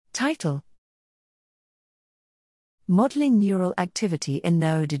Title: Modeling Neural Activity in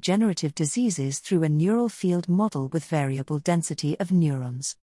Neurodegenerative Diseases Through a Neural Field Model with Variable Density of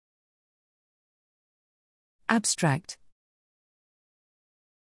Neurons. Abstract: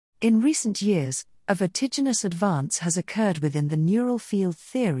 In recent years, a vertiginous advance has occurred within the neural field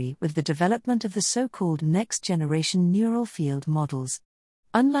theory with the development of the so-called next-generation neural field models.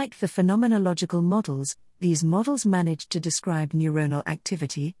 Unlike the phenomenological models, these models manage to describe neuronal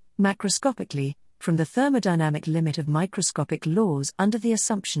activity, macroscopically, from the thermodynamic limit of microscopic laws under the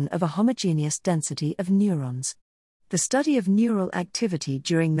assumption of a homogeneous density of neurons. The study of neural activity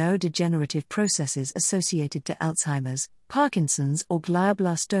during neurodegenerative processes associated to Alzheimer's, Parkinson's or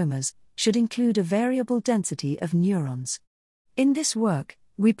glioblastomas should include a variable density of neurons. In this work,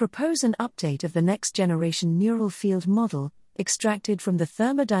 we propose an update of the next-generation neural field model, extracted from the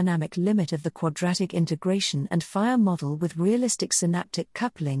thermodynamic limit of the quadratic integration and Fire model with realistic synaptic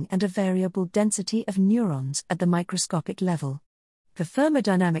coupling and a variable density of neurons at the microscopic level. The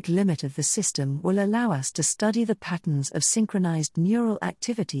thermodynamic limit of the system will allow us to study the patterns of synchronized neural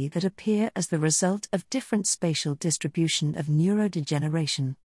activity that appear as the result of different spatial distribution of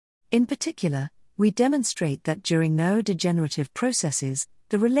neurodegeneration. In particular, we demonstrate that during neurodegenerative processes,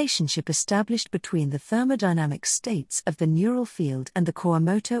 the relationship established between the thermodynamic states of the neural field and the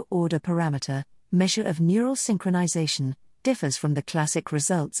Kawamoto order parameter, measure of neural synchronization, differs from the classic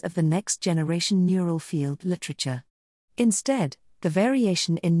results of the next-generation neural field literature. Instead, the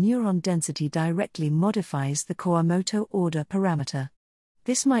variation in neuron density directly modifies the Kawamoto order parameter.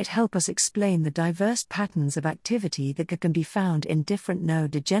 This might help us explain the diverse patterns of activity that can be found in different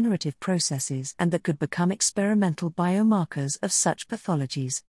neurodegenerative processes and that could become experimental biomarkers of such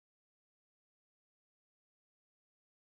pathologies.